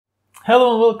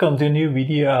Hello and welcome to a new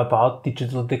video about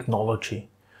digital technology.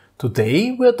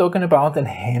 Today we're talking about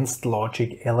enhanced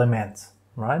logic elements,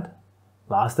 right?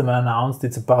 Last time I announced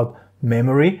it's about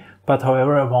memory, but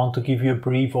however I want to give you a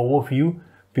brief overview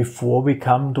before we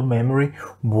come to memory,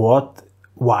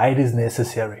 why it is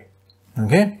necessary.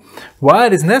 Okay? Why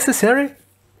it is necessary?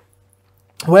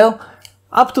 Well,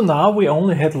 up to now we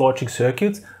only had logic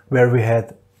circuits where we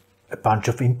had a bunch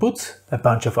of inputs, a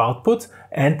bunch of outputs,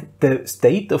 and the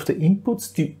state of the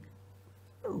inputs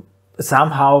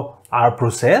somehow are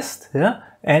processed,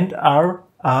 and are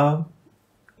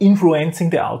influencing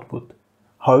the output.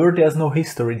 However, there's no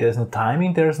history, there's no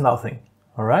timing, there's nothing.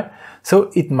 All right.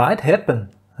 So it might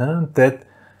happen that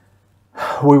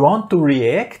we want to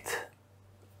react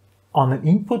on an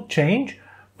input change,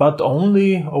 but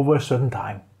only over a certain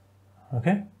time.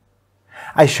 Okay.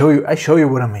 I show you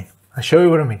what I mean.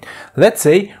 Let's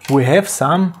say we have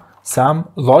some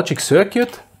logic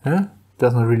circuit.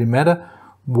 Doesn't really matter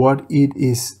what it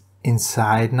is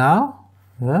inside now.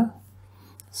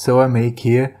 So I make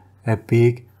here a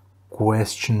big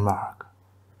question mark.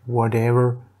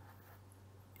 Whatever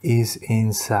is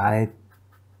inside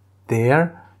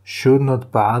there should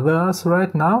not bother us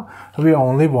right now. We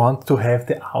only want to have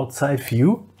the outside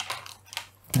view.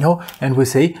 And we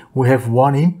say we have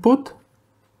one input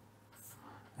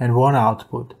and one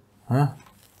output,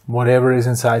 whatever is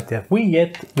inside there. We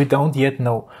don't yet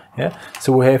know.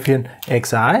 So we have here an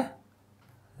Xi,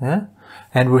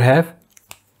 and we have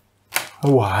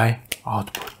a Y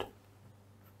output.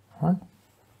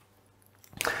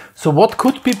 So what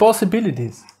could be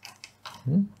possibilities?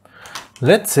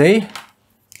 Let's say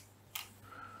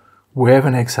we have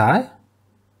an Xi,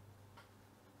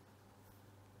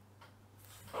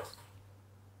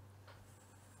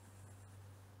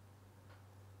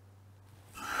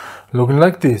 looking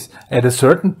like this. At a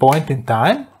certain point in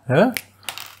time,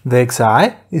 the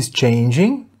Xi is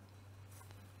changing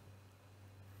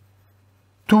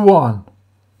to 1.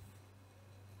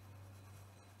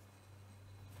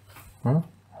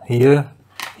 Here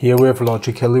we have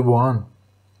logically 1.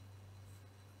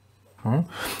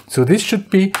 So this should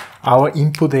be our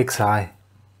input Xi.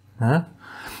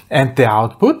 And the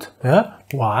output,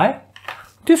 Y,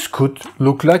 this could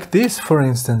look like this. For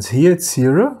instance, here it's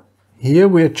 0. Here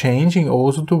we are changing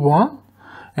also to 1,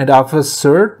 and after a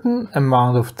certain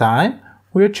amount of time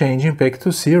we are changing back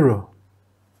to 0.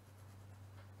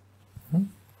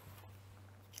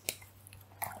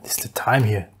 This is the time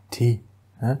here, t.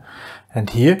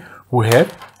 And here we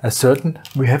have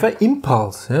an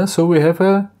impulse. So we have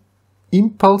a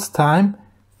impulse time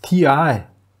ti.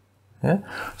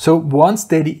 So one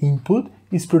steady input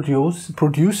is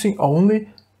producing only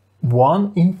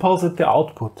one impulse at the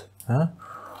output.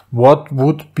 What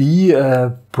would be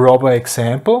a proper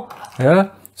example?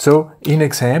 So in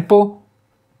example,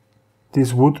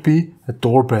 this would be a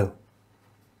doorbell.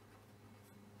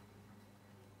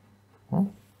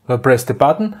 I press the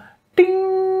button,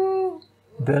 ding,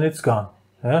 then it's gone.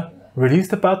 Release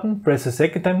the button, press a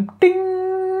second time,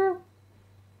 ding.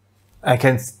 I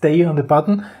can stay on the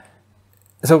button.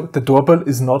 So the doorbell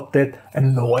is not that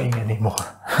annoying anymore.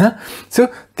 So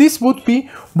this would be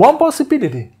one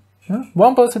possibility.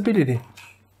 One possibility.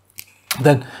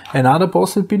 Then another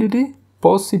possibility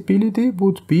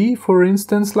would be, for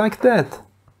instance, like that.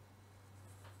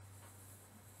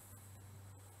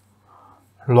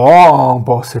 Long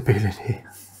possibility.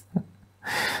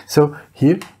 So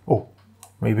here,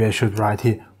 maybe I should write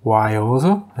here Y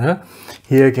also.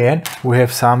 Here again we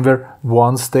have somewhere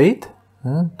one state.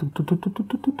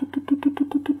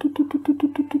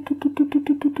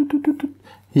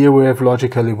 Here we have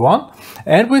logically 1,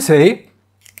 and we say,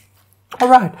 all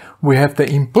right, we have the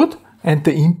input, and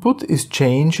the input is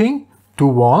changing to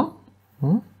 1,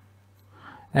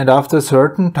 and after a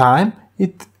certain time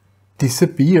it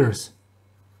disappears.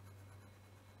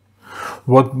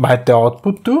 What might the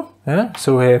output do?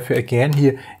 So we have again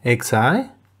here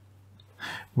Xi.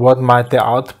 What might the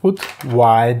output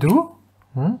Y do?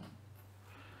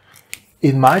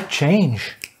 It might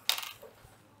change.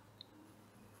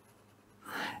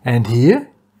 And here,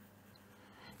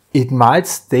 it might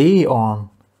stay on.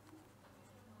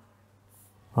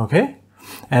 Okay?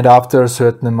 And after a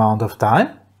certain amount of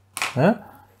time,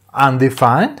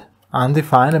 undefined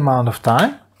amount of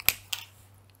time,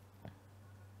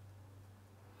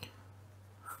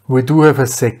 we do have a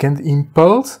second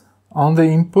impulse on the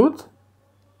input.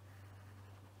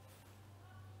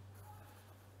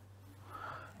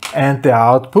 And the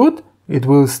output, it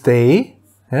will stay.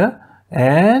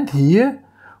 And here,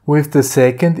 with the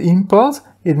second impulse,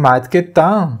 it might get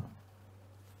down.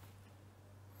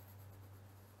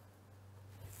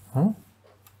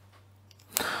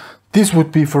 this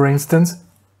would be, for instance,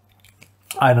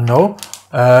 I don't know,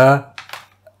 a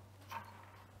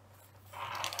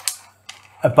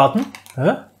button.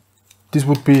 This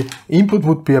would be, input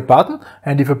would be a button,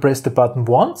 and if I press the button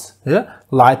once,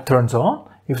 light turns on.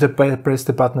 If I press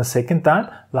the button a second time,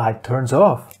 light turns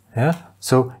off.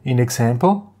 So in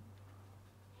example,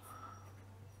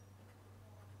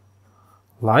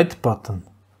 light button.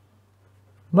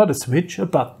 Not a switch, a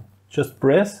button. Just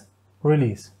press,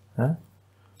 release.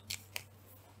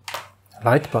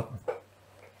 Light button.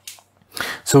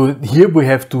 So here we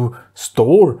have to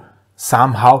store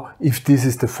somehow if this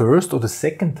is the first or the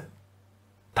second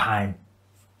time.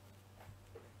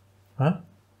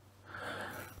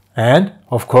 And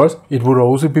of course it would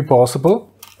also be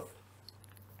possible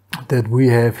that we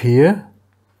have here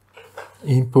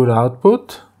input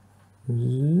output,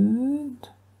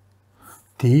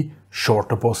 the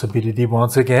shorter possibility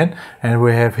once again, and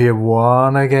we have here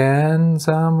one again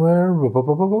somewhere.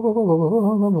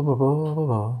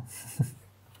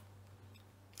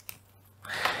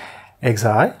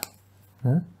 Xi.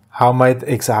 How might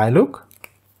Xi look?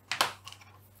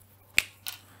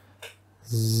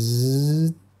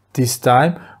 This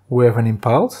time we have an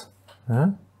impulse.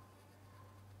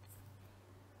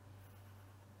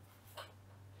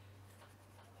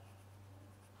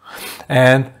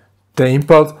 And the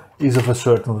impulse is of a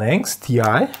certain length,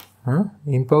 Ti.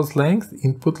 Impulse length,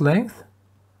 input length,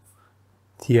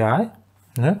 Ti.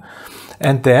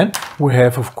 And then we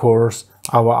have, of course,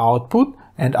 our output,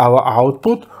 and our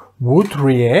output would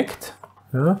react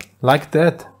like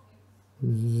that.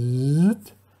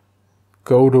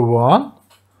 Go to 1.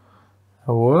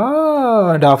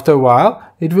 Whoa, and after a while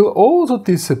it will also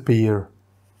disappear.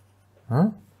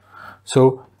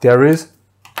 So there is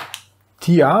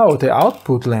Tau, the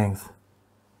output length.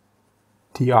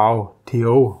 Tau,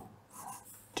 To.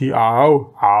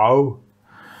 Tau, Au.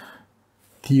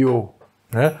 To.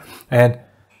 And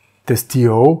this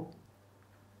To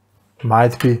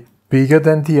might be bigger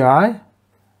than Ti,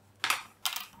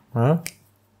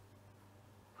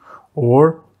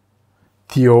 or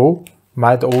To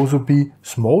might also be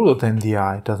smaller than Ti.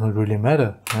 It doesn't really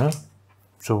matter.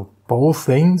 So both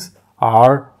things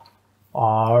are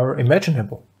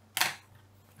imaginable.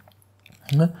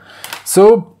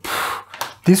 So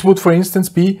this would, for instance,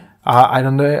 be I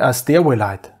don't know, a stairway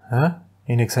light.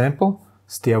 In example,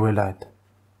 stairway light.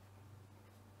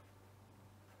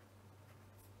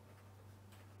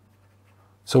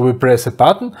 So we press a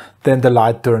button, then the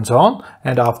light turns on,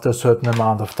 and after a certain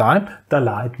amount of time, the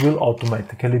light will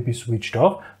automatically be switched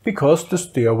off, because the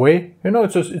stairway,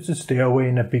 it's a stairway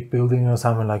in a big building or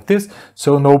something like this,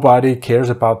 so nobody cares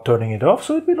about turning it off,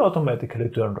 so it will automatically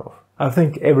turn off. I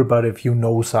think everybody of you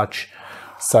know such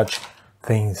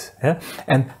things.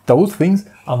 And those things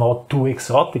are not too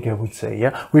exotic, I would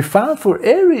say. We found for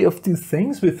every of these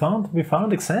things, we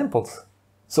found examples.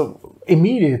 So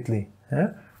immediately.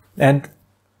 And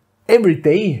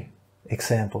everyday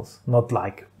examples, not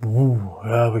like,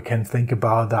 we can think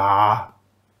about,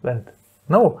 and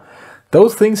no,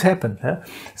 those things happen.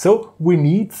 So we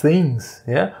need things,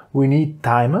 we need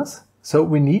timers, so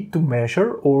we need to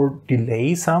measure or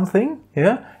delay something,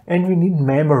 and we need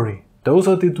memory. Those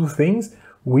are the two things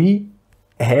we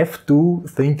have to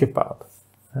think about.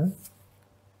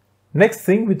 Next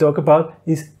thing we talk about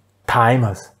is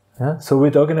timers. So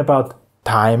we're talking about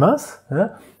timers,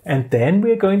 and then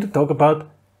we're going to talk about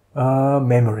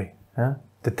memory.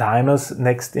 The timers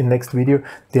in next video,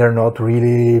 they are not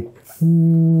really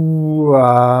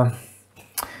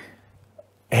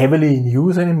heavily in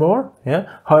use anymore.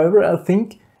 However, I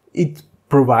think it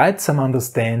provides some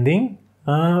understanding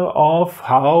of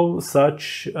how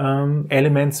such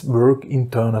elements work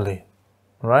internally,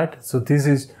 right? So this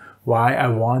is why I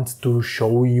want to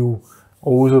show you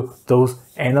also those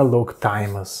analog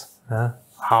timers,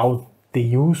 how they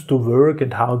used to work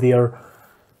and how they are,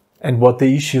 and what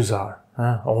the issues are,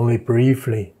 only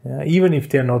briefly, even if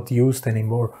they are not used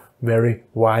anymore very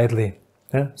widely.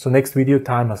 So next video,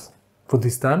 timers. For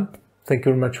this time, thank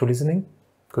you very much for listening.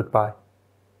 Goodbye.